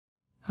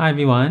Hi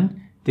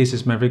everyone, this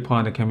is Maverick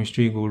Pua, the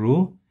Chemistry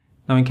Guru.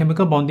 Now in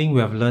chemical bonding, we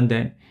have learned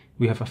that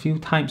we have a few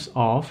types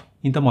of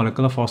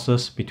intermolecular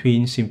forces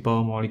between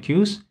simple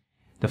molecules.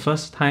 The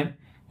first type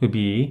will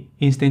be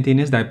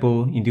instantaneous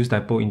dipole-induced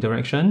dipole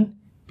interaction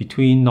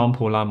between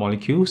non-polar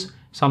molecules.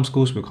 Some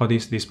schools will call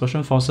this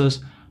dispersion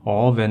forces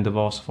or van der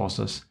Waals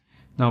forces.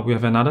 Now we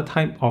have another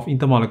type of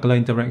intermolecular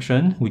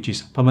interaction, which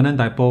is permanent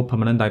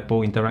dipole-permanent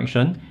dipole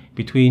interaction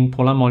between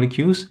polar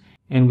molecules.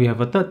 And we have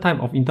a third type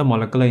of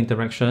intermolecular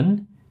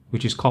interaction,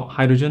 which is called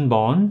hydrogen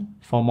bond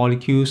for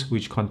molecules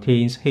which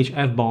contains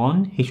HF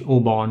bond, HO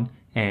bond,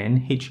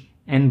 and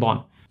HN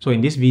bond. So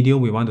in this video,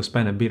 we want to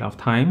spend a bit of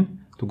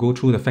time to go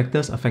through the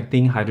factors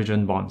affecting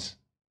hydrogen bonds.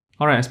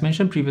 Alright, as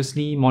mentioned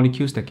previously,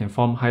 molecules that can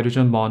form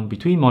hydrogen bond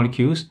between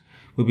molecules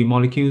will be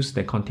molecules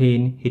that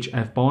contain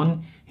HF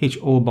bond,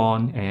 HO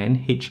bond,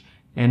 and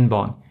HN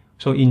bond.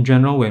 So in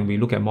general, when we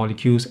look at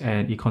molecules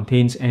and it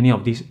contains any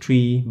of these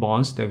three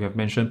bonds that we have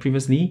mentioned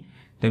previously,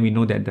 then we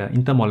know that the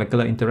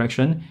intermolecular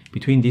interaction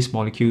between these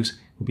molecules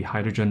will be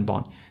hydrogen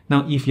bond.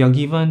 Now, if you're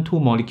given two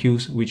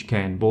molecules which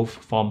can both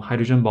form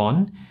hydrogen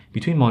bond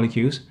between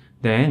molecules,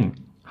 then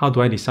how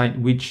do I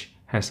decide which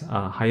has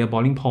a higher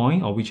boiling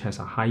point or which has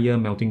a higher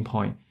melting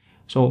point?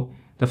 So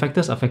the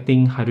factors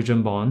affecting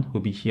hydrogen bond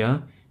will be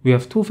here. We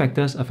have two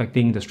factors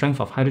affecting the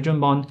strength of hydrogen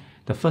bond.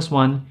 The first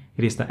one,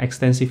 it is the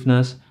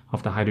extensiveness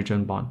of the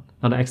hydrogen bond.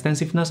 Now, the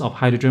extensiveness of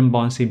hydrogen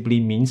bond simply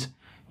means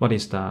what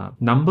is the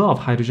number of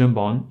hydrogen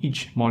bond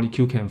each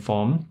molecule can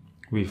form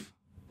with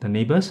the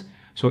neighbors.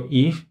 So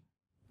if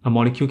a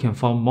molecule can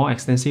form more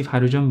extensive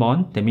hydrogen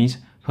bond, that means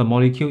per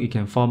molecule it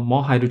can form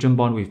more hydrogen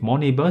bond with more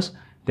neighbors,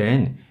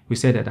 then we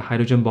say that the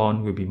hydrogen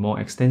bond will be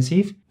more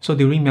extensive. So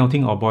during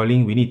melting or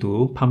boiling, we need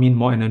to pump in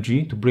more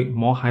energy to break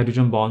more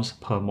hydrogen bonds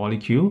per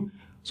molecule.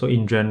 So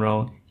in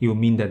general, it will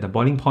mean that the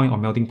boiling point or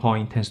melting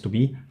point tends to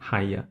be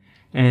higher.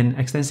 And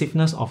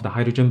extensiveness of the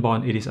hydrogen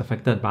bond, it is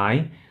affected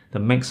by the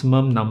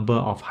maximum number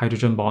of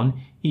hydrogen bond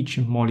each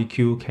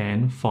molecule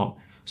can form.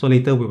 So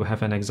later we will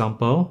have an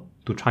example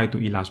to try to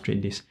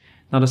illustrate this.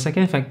 Now the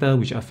second factor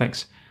which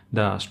affects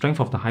the strength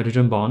of the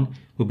hydrogen bond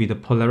will be the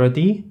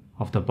polarity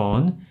of the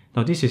bond.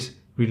 Now this is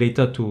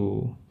related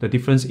to the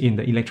difference in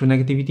the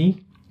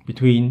electronegativity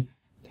between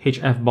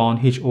HF bond,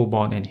 HO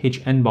bond, and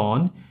HN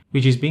bond,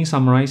 which is being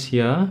summarized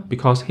here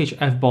because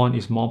HF bond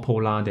is more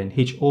polar than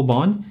HO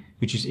bond,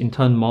 which is in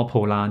turn more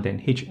polar than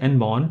HN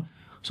bond.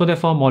 So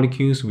therefore,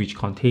 molecules which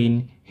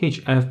contain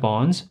HF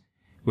bonds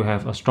will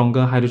have a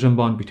stronger hydrogen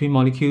bond between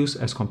molecules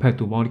as compared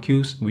to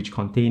molecules which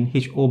contain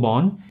HO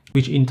bond,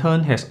 which in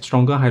turn has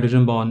stronger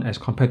hydrogen bond as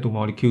compared to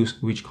molecules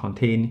which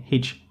contain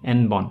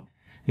HN bond.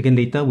 Again,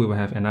 later we will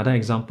have another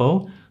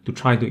example to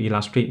try to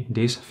illustrate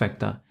this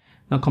factor.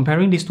 Now,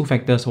 comparing these two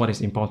factors, what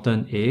is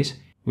important is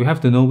we have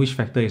to know which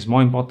factor is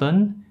more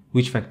important,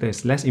 which factor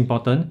is less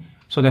important.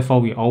 So therefore,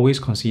 we always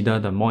consider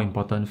the more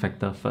important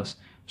factor first.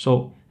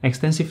 So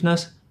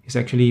extensiveness is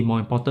actually more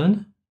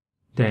important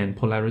than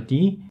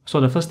polarity.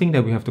 So the first thing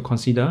that we have to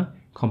consider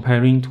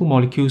comparing two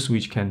molecules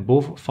which can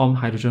both form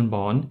hydrogen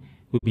bond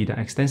would be the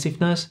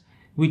extensiveness.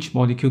 Which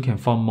molecule can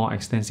form more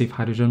extensive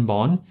hydrogen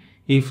bond?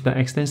 If the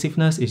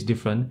extensiveness is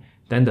different,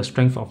 then the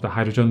strength of the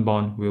hydrogen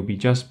bond will be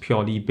just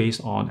purely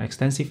based on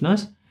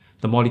extensiveness.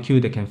 The molecule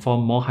that can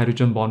form more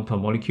hydrogen bond per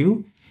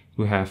molecule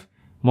will have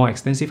more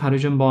extensive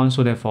hydrogen bond,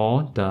 so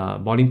therefore the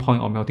boiling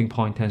point or melting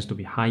point tends to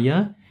be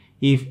higher.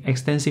 If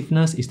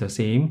extensiveness is the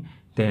same,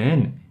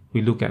 then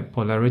we look at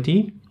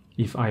polarity.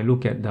 If I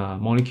look at the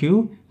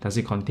molecule, does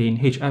it contain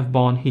HF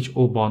bond,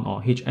 HO bond,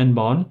 or HN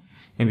bond?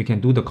 And we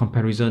can do the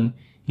comparison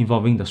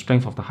involving the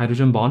strength of the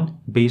hydrogen bond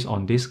based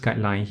on this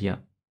guideline here.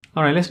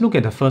 Alright, let's look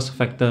at the first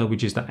factor,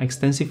 which is the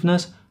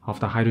extensiveness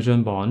of the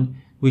hydrogen bond,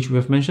 which we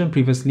have mentioned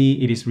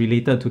previously. It is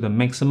related to the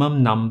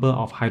maximum number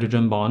of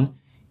hydrogen bond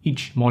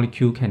each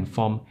molecule can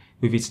form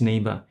with its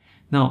neighbor.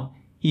 Now,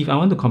 if I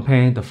want to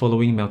compare the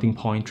following melting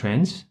point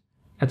trends,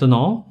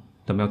 ethanol,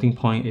 the melting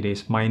point it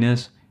is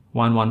minus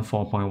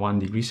 114.1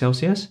 degrees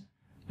Celsius.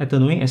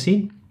 Ethanoic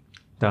acid,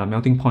 the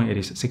melting point it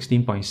is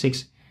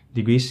 16.6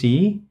 degrees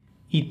C.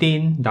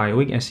 Ethane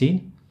dioic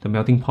acid, the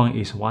melting point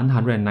is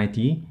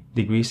 190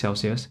 degrees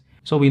Celsius.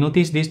 So we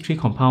notice these three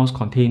compounds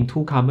contain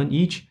 2 carbon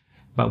each,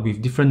 but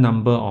with different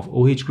number of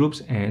OH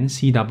groups and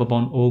C double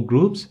bond O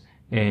groups,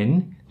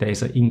 and there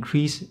is an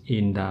increase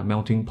in the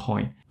melting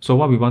point. So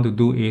what we want to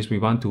do is we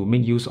want to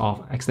make use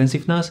of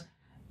extensiveness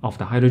of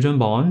the hydrogen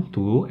bond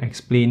to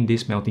explain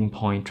this melting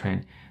point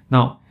trend.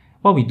 Now,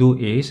 what we do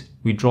is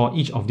we draw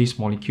each of these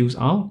molecules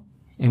out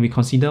and we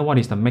consider what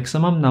is the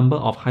maximum number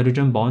of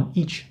hydrogen bond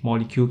each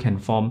molecule can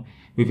form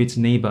with its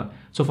neighbor.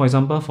 So for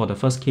example, for the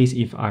first case,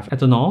 if I have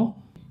ethanol,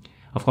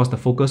 of course the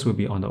focus will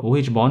be on the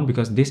OH bond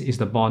because this is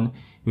the bond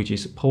which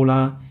is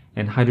polar,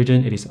 and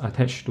hydrogen it is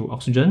attached to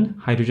oxygen.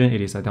 Hydrogen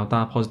it is a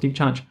delta positive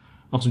charge,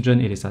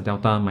 oxygen it is a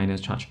delta minus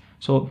charge.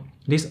 So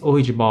this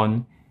OH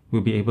bond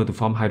will be able to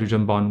form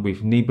hydrogen bond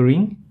with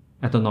neighboring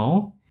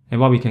ethanol. And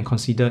what we can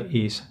consider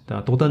is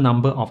the total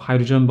number of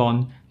hydrogen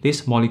bond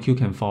this molecule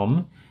can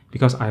form,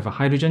 because I have a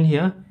hydrogen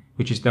here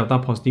which is delta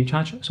positive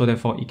charge, so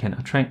therefore it can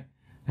attract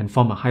and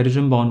form a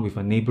hydrogen bond with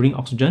a neighboring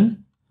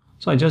oxygen.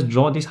 So I just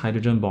draw this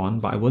hydrogen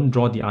bond, but I won't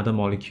draw the other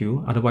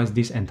molecule, otherwise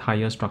this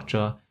entire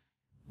structure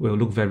will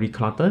look very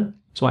cluttered.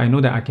 So I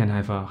know that I can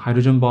have a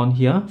hydrogen bond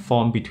here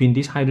formed between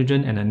this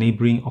hydrogen and a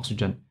neighboring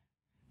oxygen.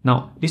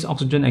 Now, this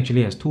oxygen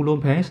actually has two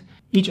lone pairs.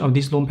 Each of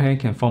these lone pairs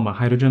can form a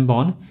hydrogen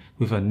bond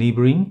with a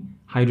neighboring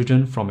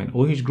hydrogen from an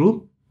OH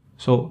group.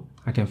 So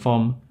I can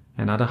form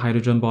another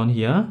hydrogen bond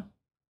here,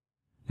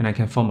 and I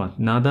can form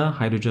another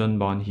hydrogen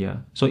bond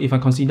here. So if I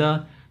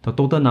consider the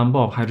total number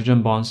of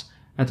hydrogen bonds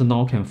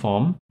ethanol can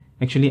form,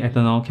 actually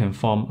ethanol can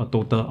form a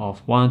total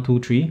of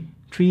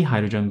 3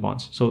 hydrogen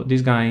bonds. So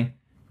this guy,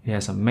 he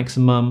has a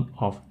maximum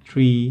of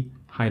 3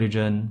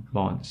 hydrogen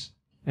bonds.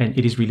 And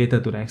it is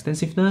related to the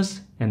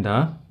extensiveness and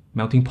the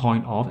melting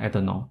point of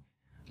ethanol.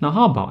 Now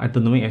how about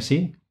ethanoic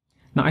acid?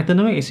 Now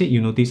ethanoic acid,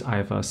 you notice I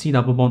have a C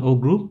double bond O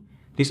group.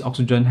 This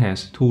oxygen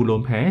has 2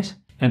 lone pairs,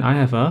 and I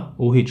have a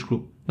OH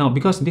group. Now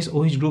because this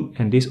OH group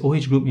and this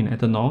OH group in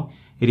ethanol,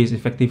 it is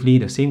effectively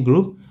the same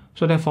group,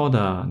 so therefore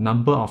the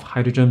number of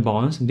hydrogen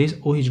bonds this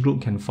OH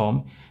group can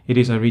form, it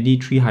is already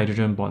 3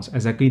 hydrogen bonds,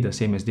 exactly the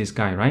same as this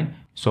guy, right?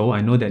 So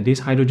I know that this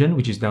hydrogen,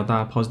 which is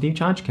delta positive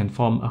charge, can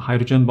form a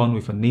hydrogen bond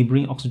with a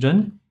neighboring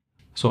oxygen.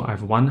 So I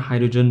have 1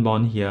 hydrogen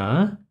bond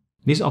here.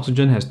 This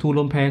oxygen has 2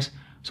 lone pairs,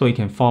 so it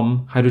can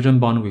form hydrogen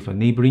bond with a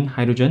neighboring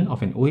hydrogen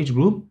of an OH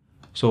group.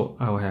 So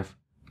I will have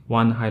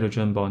 1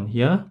 hydrogen bond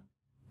here,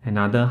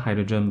 another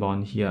hydrogen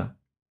bond here.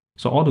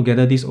 So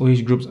altogether, these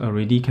OH groups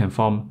already can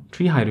form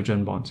 3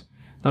 hydrogen bonds.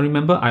 Now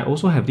remember, I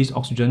also have this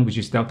oxygen which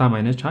is delta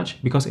minus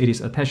charge because it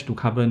is attached to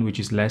carbon which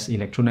is less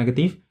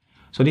electronegative.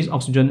 So this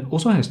oxygen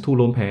also has 2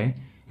 lone pairs,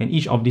 and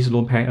each of these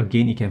lone pairs,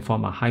 again, it can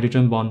form a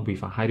hydrogen bond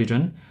with a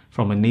hydrogen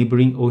from a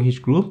neighboring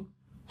OH group.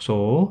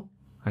 So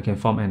I can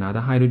form another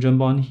hydrogen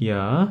bond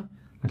here.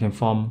 I can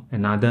form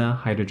another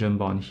hydrogen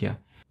bond here.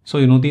 So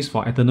you notice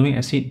for ethanoic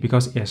acid,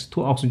 because it has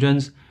 2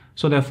 oxygens,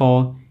 so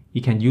therefore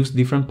it can use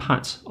different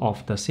parts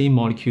of the same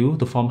molecule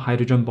to form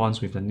hydrogen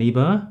bonds with the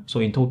neighbor. So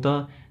in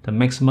total, the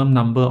maximum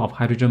number of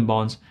hydrogen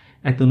bonds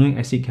ethanoic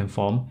acid can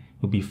form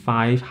will be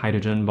 5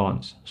 hydrogen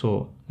bonds.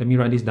 So let me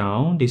write this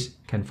down. This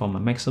can form a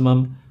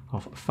maximum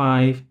of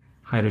 5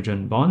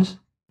 hydrogen bonds.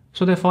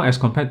 So therefore, as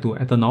compared to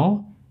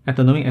ethanol,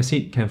 ethanoic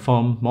acid can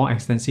form more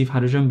extensive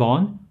hydrogen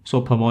bond.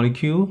 So per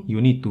molecule, you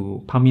need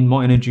to pump in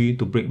more energy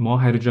to break more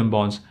hydrogen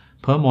bonds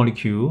per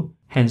molecule.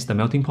 Hence, the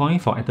melting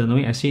point for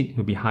ethanoic acid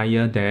will be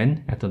higher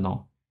than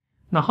ethanol.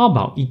 Now, how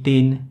about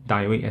ethane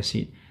dioic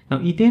acid? Now,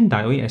 ethane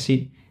dioic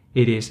acid,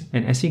 it is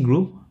an acid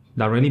group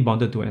directly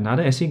bonded to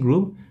another acid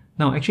group.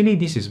 Now, actually,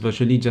 this is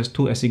virtually just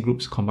 2 acid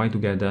groups combined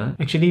together.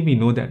 Actually, we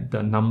know that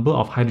the number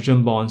of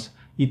hydrogen bonds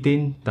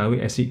ethane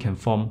dioic acid can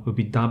form will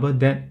be double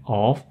that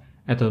of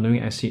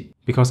ethanoic acid,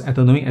 because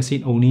ethanoic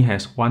acid only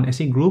has 1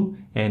 acid group,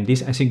 and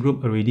this acid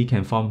group already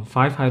can form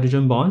 5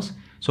 hydrogen bonds.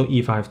 So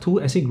if I have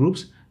 2 acid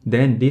groups,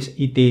 then this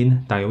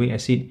ethane dioic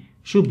acid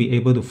should be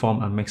able to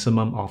form a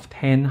maximum of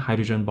 10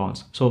 hydrogen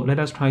bonds. So let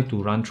us try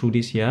to run through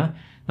this here.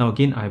 Now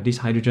again, I have this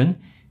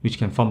hydrogen, which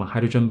can form a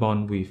hydrogen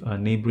bond with a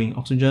neighboring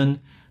oxygen.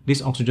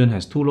 This oxygen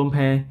has 2 lone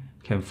pairs,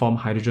 can form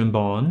hydrogen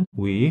bond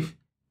with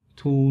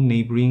 2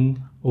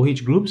 neighboring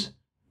OH groups.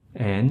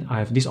 And I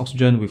have this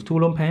oxygen with 2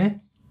 lone pairs,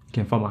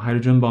 can form a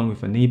hydrogen bond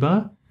with a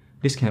neighbor.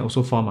 This can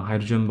also form a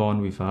hydrogen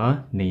bond with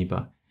a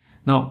neighbor.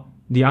 Now,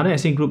 the other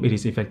acid group, it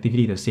is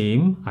effectively the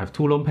same. I have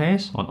 2 lone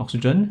pairs on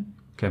oxygen,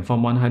 can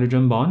form 1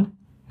 hydrogen bond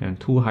and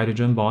 2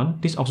 hydrogen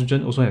bond. This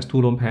oxygen also has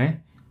 2 lone pairs,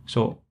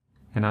 so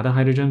another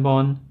hydrogen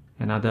bond,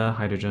 another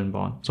hydrogen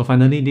bond. So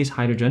finally, this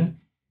hydrogen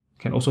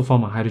can also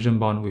form a hydrogen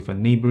bond with a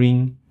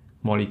neighboring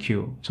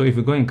molecule. So if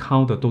we go and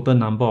count the total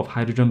number of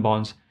hydrogen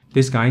bonds,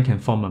 this guy can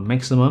form a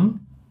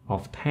maximum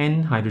of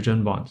 10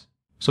 hydrogen bonds.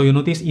 So you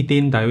notice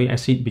ethane dioic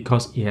acid,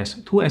 because it has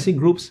 2 acid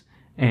groups,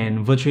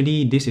 and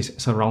virtually this is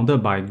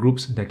surrounded by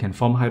groups that can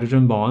form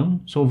hydrogen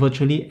bond. So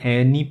virtually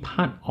any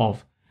part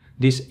of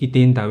this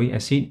ethane dioic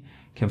acid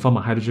can form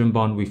a hydrogen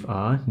bond with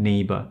a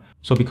neighbor.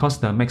 So because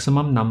the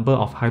maximum number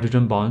of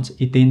hydrogen bonds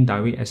ethane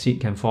dioic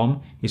acid can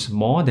form is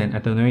more than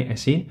ethanoic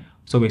acid,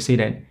 so we say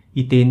that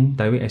ethane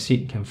dioic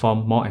acid can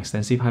form more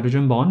extensive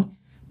hydrogen bond.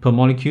 Per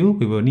molecule,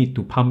 we will need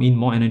to pump in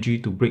more energy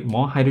to break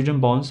more hydrogen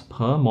bonds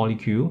per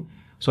molecule.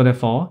 So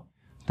therefore,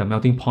 the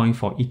melting point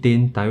for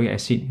ethane dioic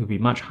acid will be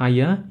much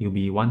higher. It will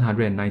be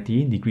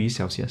 190 degrees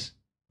Celsius.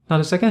 Now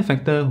the second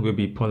factor will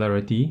be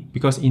polarity,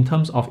 because in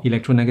terms of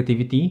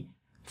electronegativity,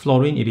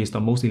 fluorine, it is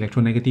the most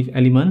electronegative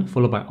element,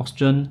 followed by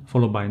oxygen,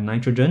 followed by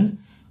nitrogen.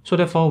 So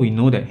therefore, we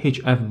know that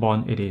HF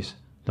bond, it is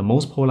the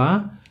most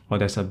polar, or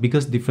there's a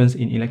biggest difference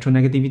in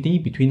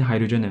electronegativity between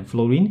hydrogen and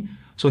fluorine.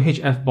 So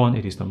HF bond,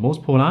 it is the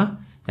most polar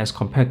as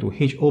compared to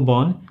HO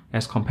bond,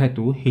 as compared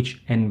to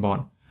HN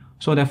bond.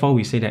 So therefore,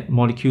 we say that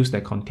molecules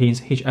that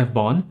contains HF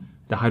bond,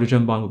 the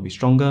hydrogen bond will be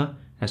stronger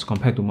as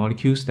compared to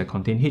molecules that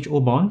contain HO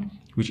bond,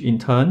 which in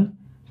turn,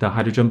 the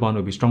hydrogen bond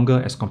will be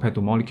stronger as compared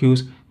to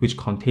molecules which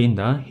contain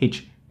the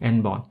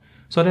HN bond.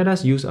 So let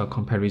us use a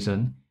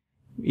comparison.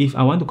 If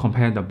I want to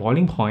compare the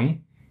boiling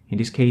point, in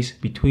this case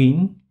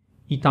between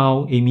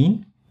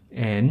ethylamine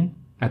and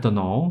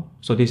ethanol.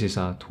 So this is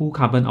a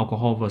 2-carbon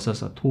alcohol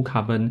versus a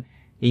 2-carbon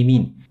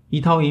amine.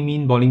 Ethyl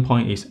amine boiling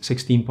point is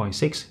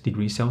 16.6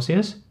 degrees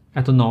Celsius.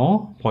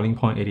 Ethanol boiling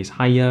point, it is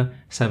higher,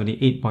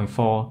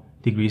 78.4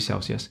 degrees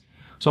Celsius.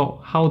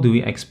 So how do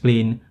we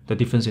explain the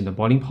difference in the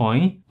boiling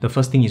point? The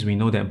first thing is we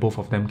know that both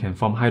of them can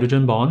form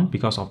hydrogen bond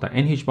because of the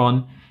NH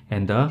bond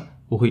and the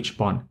OH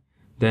bond.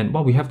 Then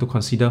what we have to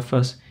consider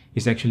first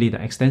is actually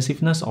the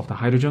extensiveness of the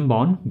hydrogen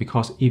bond,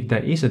 because if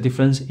there is a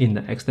difference in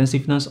the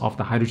extensiveness of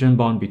the hydrogen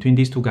bond between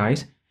these two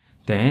guys,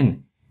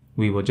 then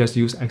we will just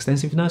use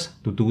extensiveness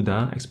to do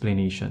the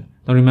explanation.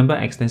 Now remember,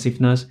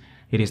 extensiveness,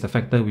 it is the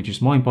factor which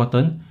is more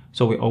important,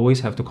 so we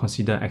always have to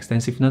consider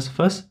extensiveness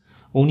first.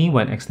 Only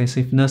when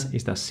extensiveness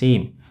is the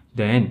same,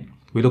 then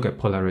we look at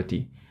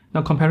polarity.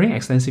 Now comparing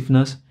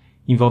extensiveness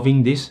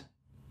involving this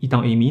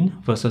ethyl amine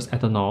versus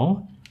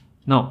ethanol.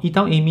 Now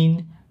ethyl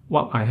amine,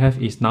 what I have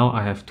is now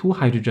I have 2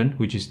 hydrogen,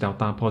 which is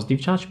delta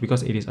positive charge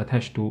because it is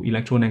attached to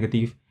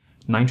electronegative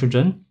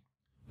nitrogen.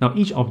 Now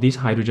each of these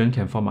hydrogen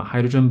can form a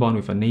hydrogen bond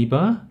with a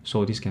neighbor.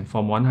 So this can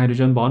form one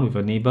hydrogen bond with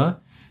a neighbor.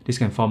 This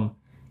can form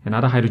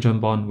another hydrogen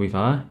bond with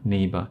a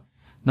neighbor.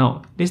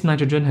 Now this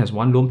nitrogen has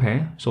one lone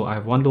pair, so I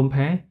have one lone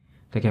pair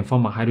that can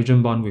form a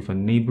hydrogen bond with a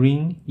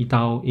neighboring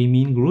ethyl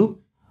amine group.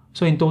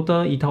 So in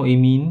total, ethyl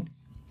amine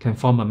can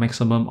form a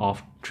maximum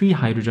of 3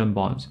 hydrogen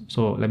bonds.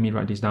 So let me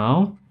write this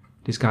down.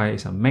 This guy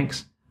is a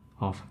max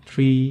of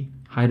 3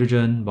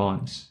 hydrogen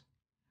bonds.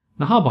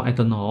 Now how about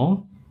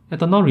ethanol?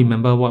 Ethanol,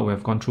 remember what we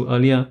have gone through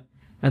earlier.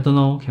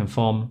 Ethanol can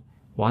form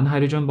 1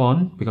 hydrogen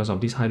bond because of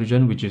this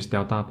hydrogen, which is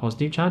delta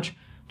positive charge,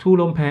 2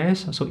 lone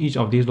pairs, so each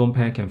of these lone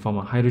pair can form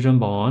a hydrogen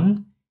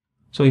bond.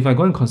 So if I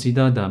go and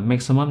consider the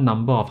maximum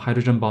number of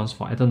hydrogen bonds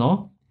for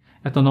ethanol,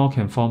 ethanol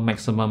can form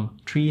maximum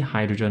 3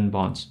 hydrogen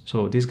bonds.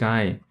 So this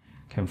guy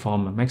can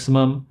form a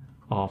maximum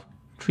of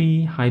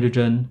 3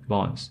 hydrogen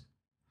bonds.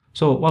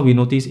 So what we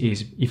notice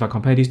is if I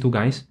compare these two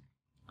guys,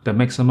 the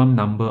maximum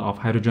number of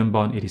hydrogen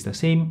bond, it is the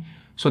same.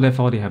 So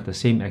therefore they have the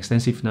same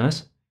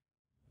extensiveness.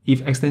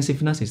 If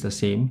extensiveness is the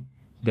same,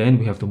 then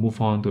we have to move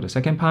on to the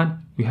second part.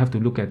 We have to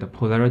look at the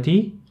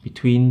polarity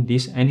between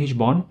this NH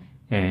bond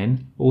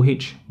and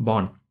OH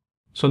bond.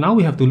 So now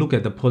we have to look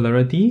at the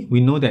polarity.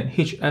 We know that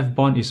HF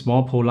bond is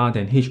more polar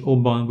than HO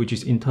bond, which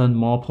is in turn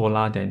more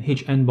polar than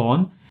HN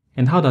bond.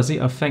 And how does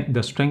it affect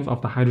the strength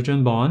of the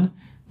hydrogen bond?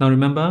 Now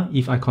remember,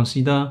 if I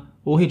consider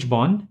OH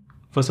bond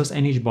versus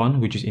NH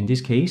bond, which is in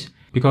this case,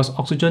 because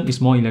oxygen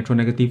is more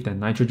electronegative than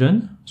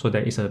nitrogen, so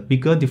there is a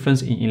bigger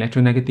difference in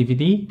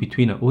electronegativity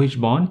between the OH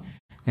bond,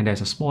 and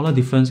there's a smaller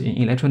difference in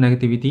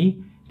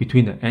electronegativity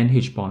between the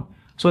NH bond.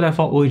 So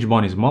therefore OH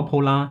bond is more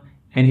polar,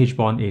 NH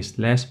bond is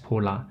less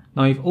polar.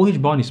 Now if OH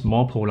bond is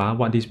more polar,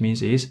 what this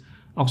means is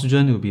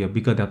oxygen will be a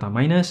bigger delta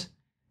minus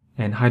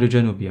and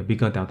hydrogen will be a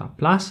bigger delta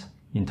plus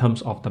in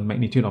terms of the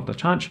magnitude of the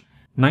charge.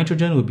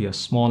 Nitrogen will be a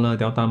smaller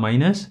delta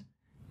minus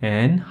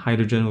and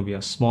hydrogen will be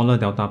a smaller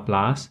delta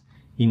plus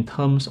in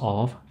terms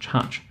of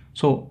charge.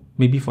 So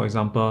maybe for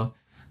example,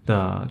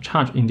 the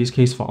charge in this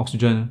case for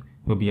oxygen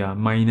will be a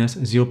minus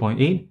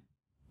 0.8,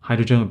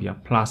 hydrogen will be a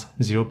plus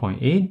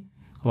 0.8,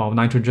 while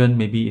nitrogen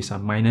maybe is a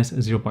minus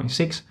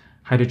 0.6,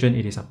 hydrogen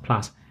it is a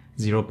plus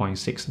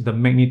 0.6. The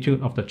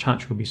magnitude of the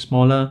charge will be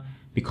smaller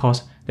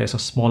because there's a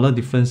smaller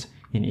difference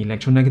in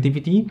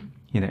electronegativity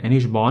in the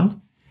NH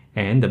bond,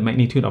 and the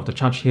magnitude of the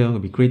charge here will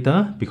be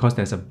greater because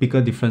there's a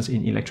bigger difference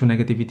in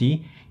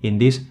electronegativity in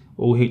this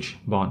OH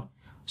bond.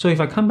 So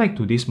if I come back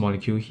to this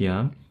molecule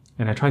here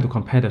and I try to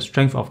compare the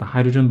strength of the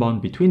hydrogen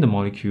bond between the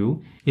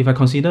molecule, if I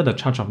consider the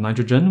charge of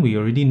nitrogen, we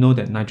already know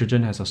that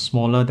nitrogen has a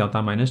smaller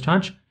delta minus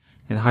charge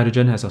and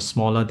hydrogen has a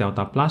smaller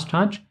delta plus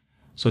charge.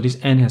 So this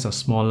N has a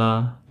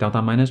smaller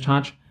delta minus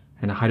charge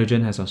and the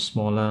hydrogen has a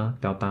smaller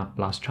delta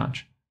plus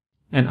charge.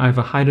 And I have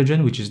a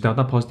hydrogen which is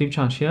delta positive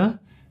charge here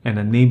and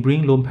a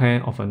neighboring lone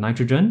pair of a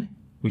nitrogen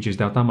which is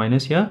delta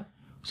minus here.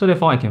 So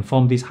therefore I can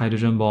form this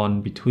hydrogen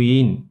bond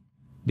between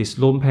this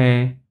lone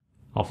pair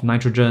of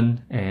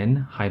nitrogen and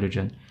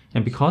hydrogen.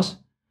 And because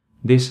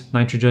this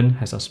nitrogen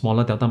has a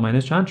smaller delta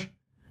minus charge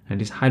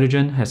and this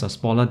hydrogen has a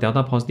smaller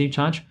delta positive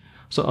charge,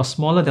 so a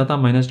smaller delta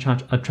minus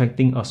charge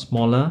attracting a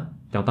smaller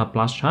delta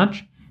plus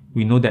charge,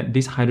 we know that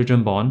this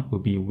hydrogen bond will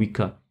be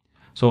weaker.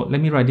 So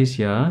let me write this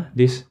here.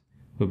 This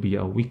will be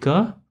a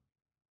weaker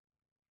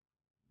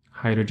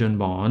hydrogen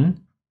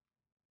bond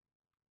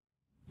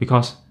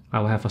because I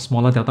will have a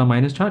smaller delta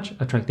minus charge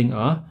attracting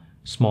a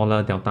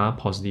smaller delta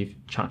positive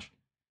charge.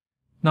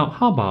 Now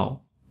how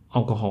about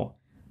alcohol?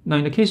 Now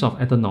in the case of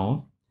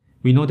ethanol,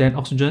 we know that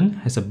oxygen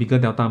has a bigger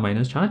delta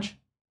minus charge.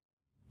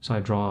 So I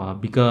draw a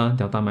bigger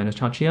delta minus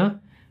charge here,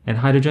 and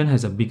hydrogen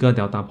has a bigger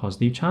delta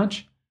positive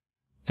charge.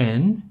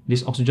 And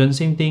this oxygen,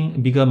 same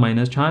thing, bigger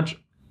minus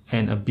charge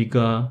and a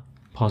bigger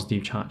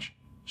positive charge.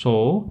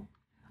 So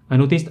I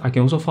noticed I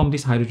can also form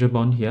this hydrogen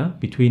bond here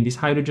between this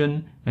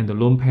hydrogen and the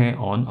lone pair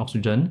on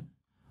oxygen.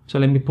 So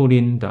let me put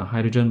in the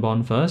hydrogen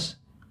bond first.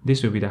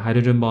 This will be the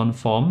hydrogen bond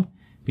formed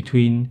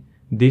between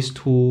these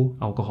two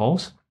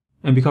alcohols.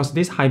 And because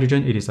this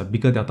hydrogen, it is a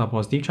bigger delta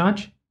positive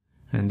charge,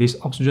 and this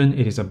oxygen,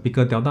 it is a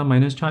bigger delta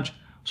minus charge,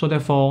 So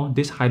therefore,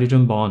 this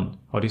hydrogen bond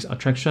or this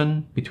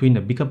attraction between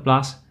the bigger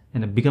plus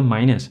and the bigger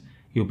minus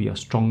will be a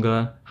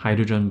stronger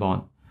hydrogen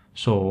bond.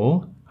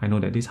 So I know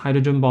that this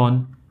hydrogen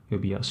bond will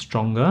be a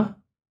stronger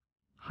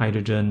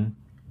hydrogen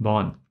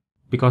bond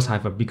because I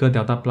have a bigger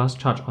delta plus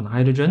charge on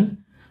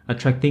hydrogen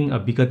attracting a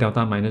bigger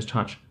delta minus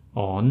charge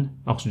on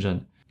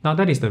oxygen. Now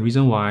that is the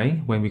reason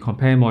why when we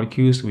compare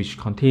molecules which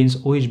contains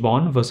OH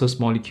bond versus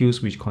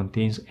molecules which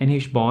contains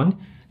NH bond,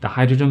 the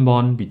hydrogen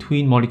bond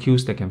between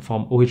molecules that can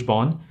form OH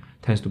bond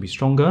tends to be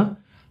stronger,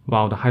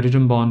 while the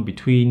hydrogen bond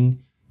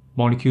between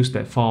molecules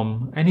that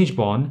form NH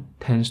bond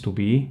tends to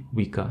be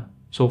weaker.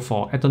 So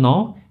for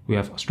ethanol, we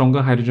have a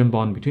stronger hydrogen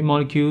bond between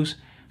molecules,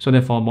 so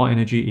therefore more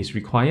energy is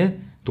required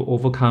to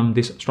overcome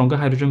this stronger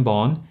hydrogen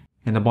bond,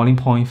 and the boiling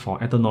point for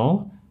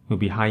ethanol will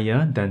be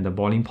higher than the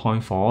boiling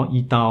point for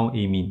ethyl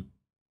amine.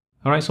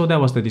 Alright, so that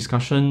was the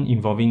discussion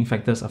involving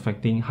factors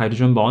affecting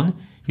hydrogen bond.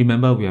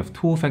 Remember, we have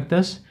two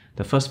factors.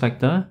 The first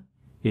factor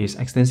is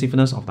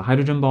extensiveness of the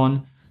hydrogen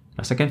bond.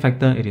 The second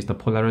factor, it is the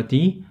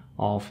polarity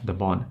of the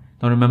bond.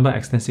 Now remember,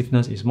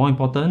 extensiveness is more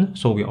important,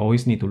 so we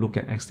always need to look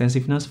at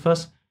extensiveness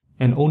first,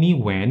 and only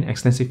when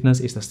extensiveness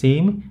is the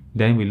same,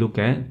 then we look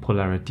at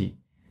polarity.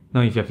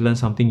 Now if you have learned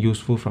something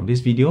useful from this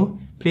video,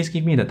 please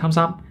give me the thumbs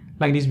up,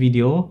 like this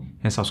video,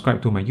 and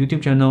subscribe to my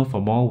YouTube channel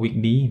for more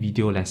weekly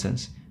video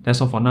lessons. That's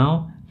all for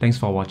now. Thanks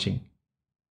for watching.